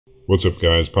What's up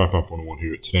guys, Pop11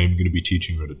 here. Today I'm going to be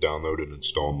teaching you how to download and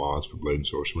install mods for Blade and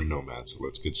Sorcery Nomad, so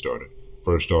let's get started.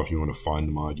 First off, you want to find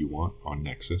the mod you want on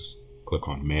Nexus, click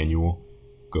on Manual,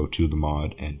 go to the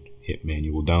mod and hit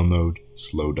Manual Download,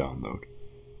 Slow Download.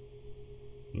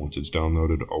 Once it's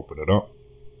downloaded, open it up,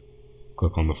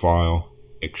 click on the file,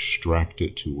 extract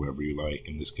it to wherever you like.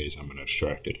 In this case I'm going to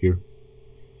extract it here.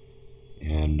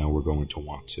 And now we're going to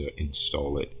want to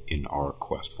install it in our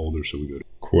Quest folder, so we go to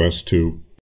Quest 2,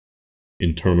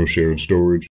 Internal Shared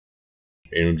Storage,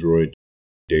 Android,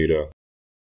 Data,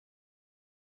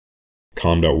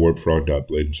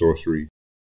 com.warpfrog.blade and sorcery,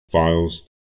 Files,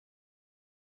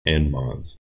 and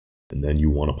Mods. And then you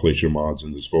want to place your mods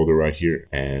in this folder right here.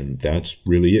 And that's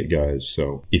really it, guys.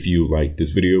 So if you like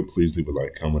this video, please leave a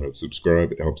like, comment, and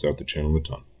subscribe. It helps out the channel a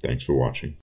ton. Thanks for watching.